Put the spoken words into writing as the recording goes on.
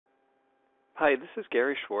Hi, this is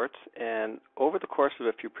Gary Schwartz, and over the course of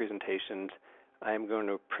a few presentations, I'm going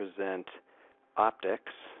to present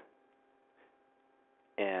optics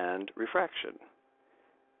and refraction.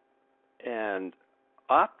 And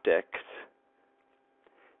optics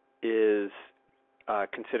is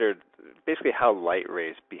considered basically how light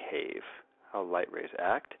rays behave, how light rays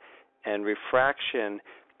act, and refraction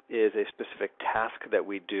is a specific task that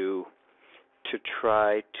we do to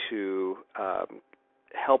try to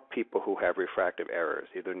help people who have refractive errors,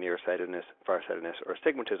 either nearsightedness, farsightedness, or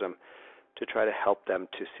astigmatism, to try to help them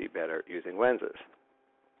to see better using lenses.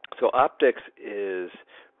 So optics is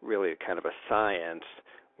really kind of a science,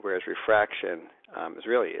 whereas refraction is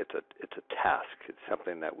really it's a task. It's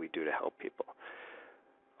something that we do to help people.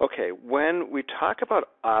 Okay, when we talk about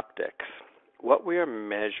optics, what we are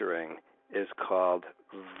measuring is called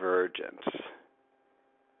vergence.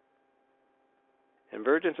 And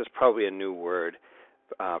vergence is probably a new word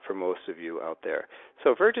for most of you out there.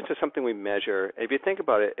 So vergence is something we measure. If you think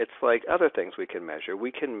about it, it's like other things we can measure.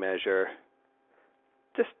 We can measure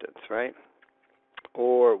distance, right?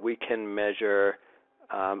 Or we can measure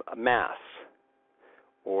mass.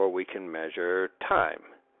 Or we can measure time.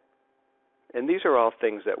 And these are all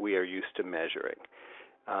things that we are used to measuring.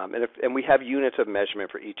 And we have units of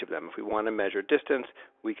measurement for each of them. If we want to measure distance,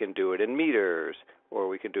 we can do it in meters, or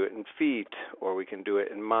we can do it in feet, or we can do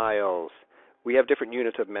it in miles. We have different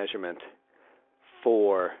units of measurement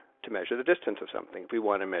to measure the distance of something. If we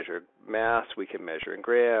want to measure mass, we can measure in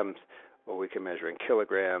grams, or we can measure in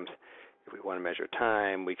kilograms. If we want to measure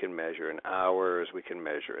time, we can measure in hours, we can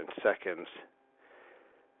measure in seconds.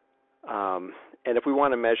 And if we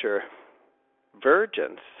want to measure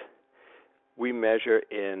vergence, we measure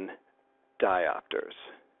in diopters.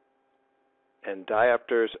 And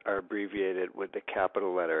diopters are abbreviated with the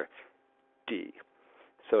capital letter D.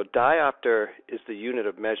 So diopter is the unit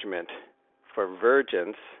of measurement for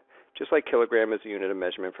vergence, just like kilogram is a unit of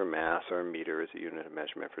measurement for mass, or a meter is a unit of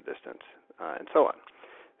measurement for distance, and so on.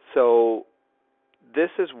 So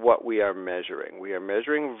this is what we are measuring. We are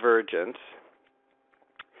measuring vergence,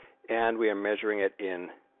 and we are measuring it in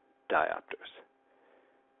diopters.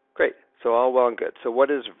 Great. So all well and good. So what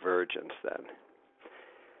is vergence then?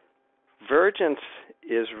 Vergence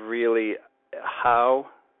is really how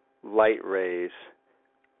light rays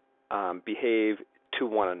behave to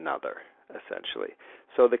one another, essentially.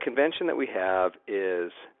 So the convention that we have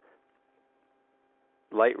is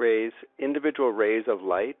light rays, individual rays of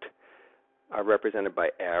light are represented by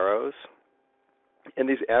arrows. And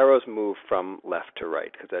these arrows move from left to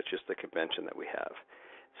right because that's just the convention that we have.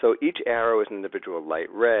 So each arrow is an individual light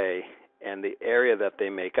ray, and the area that they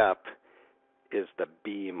make up is the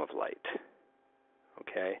beam of light.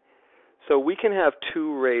 Okay? So we can have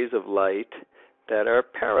two rays of light that are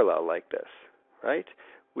parallel like this, right?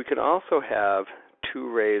 We can also have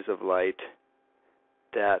two rays of light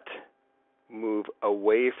that move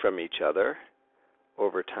away from each other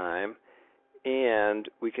over time, and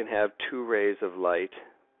we can have two rays of light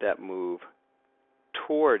that move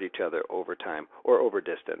toward each other over time, or over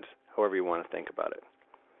distance, however you want to think about it.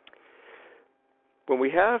 When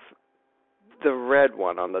we have the red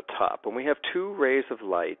one on the top, when we have two rays of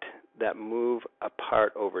light that move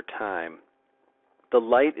apart over time, the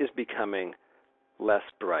light is becoming less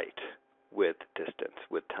bright with distance,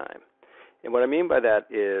 with time. And what I mean by that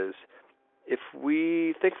is, if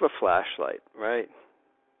we think of a flashlight, right?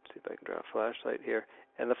 Let's see if I can draw a flashlight here.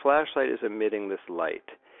 And the flashlight is emitting this light.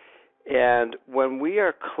 And when we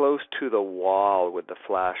are close to the wall with the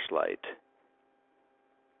flashlight,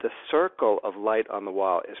 the circle of light on the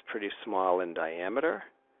wall is pretty small in diameter,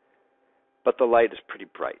 but the light is pretty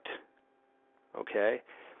bright. Okay?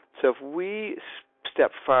 So if we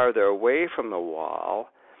step farther away from the wall,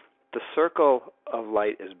 the circle of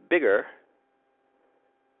light is bigger,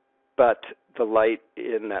 but the light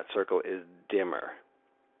in that circle is dimmer.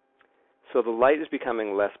 So the light is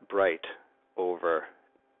becoming less bright over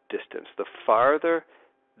distance. The farther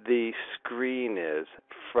the screen is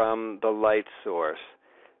from the light source,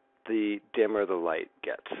 the dimmer the light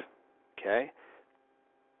gets. Okay?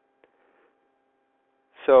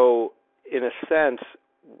 So in a sense,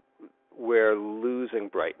 we're losing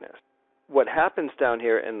brightness. What happens down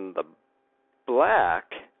here in the black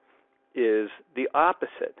is the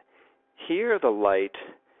opposite. Here the light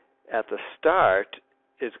at the start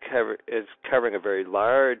is covering a very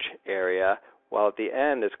large area, while at the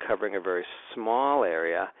end is covering a very small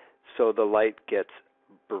area, so the light gets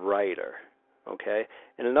brighter. Okay?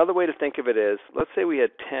 And another way to think of it is, let's say we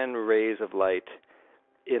had 10 rays of light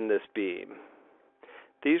in this beam.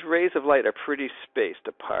 These rays of light are pretty spaced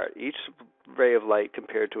apart. Each ray of light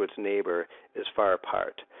compared to its neighbor is far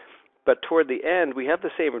apart. But toward the end, we have the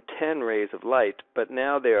same 10 rays of light, but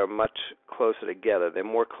now they are much closer together. They're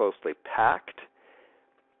more closely packed,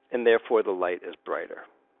 and therefore the light is brighter.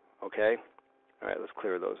 Okay? All right, let's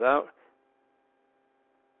clear those out.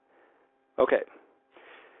 Okay.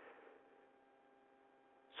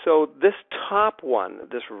 So this top one,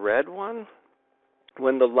 this red one,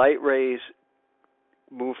 when the light rays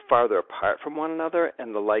move farther apart from one another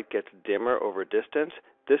and the light gets dimmer over distance,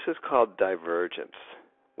 this is called divergence.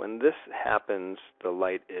 When this happens, the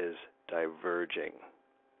light is diverging.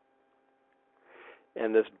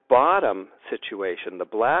 And this bottom situation, the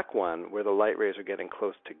black one, where the light rays are getting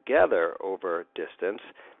close together over distance,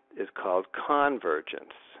 is called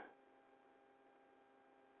convergence.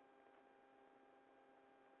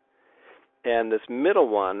 And this middle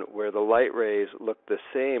one, where the light rays look the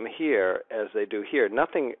same here as they do here,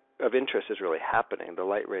 nothing of interest is really happening. The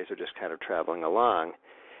light rays are just kind of traveling along.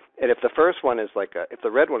 And if the first one is if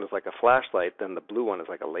the red one is like a flashlight, then the blue one is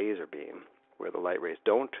like a laser beam, where the light rays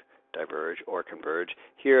don't diverge or converge.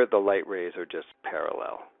 Here, the light rays are just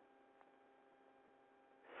parallel.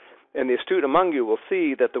 And the astute among you will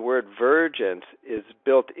see that the word vergence is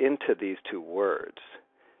built into these two words,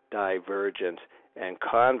 divergence and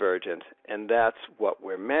convergence, and that's what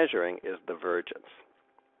we're measuring is the vergence.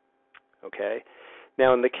 Okay?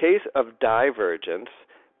 Now, in the case of divergence,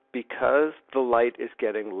 because the light is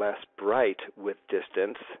getting less bright with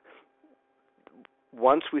distance,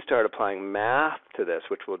 once we start applying math to this,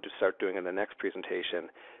 which we'll just start doing in the next presentation,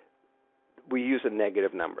 we use a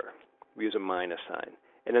negative number. We use a minus sign.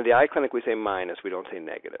 And in the eye clinic, we say minus, we don't say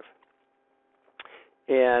negative.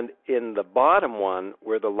 And in the bottom one,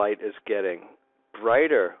 where the light is getting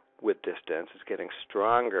brighter with distance, it's getting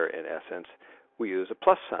stronger in essence, we use a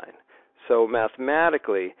plus sign. So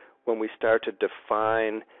mathematically, when we start to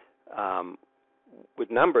define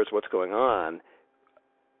with numbers what's going on,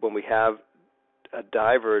 when we have a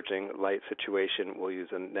diverging light situation, we'll use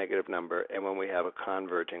a negative number, and when we have a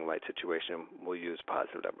converging light situation, we'll use a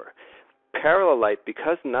positive number. Parallel light,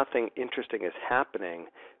 because nothing interesting is happening,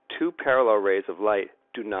 two parallel rays of light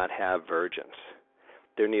do not have vergence.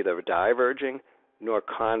 They're neither diverging nor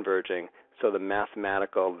converging, so the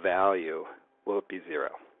mathematical value will be 0.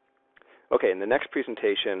 Okay, in the next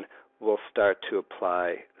presentation, we'll start to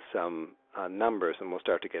apply some numbers, and we'll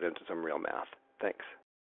start to get into some real math. Thanks.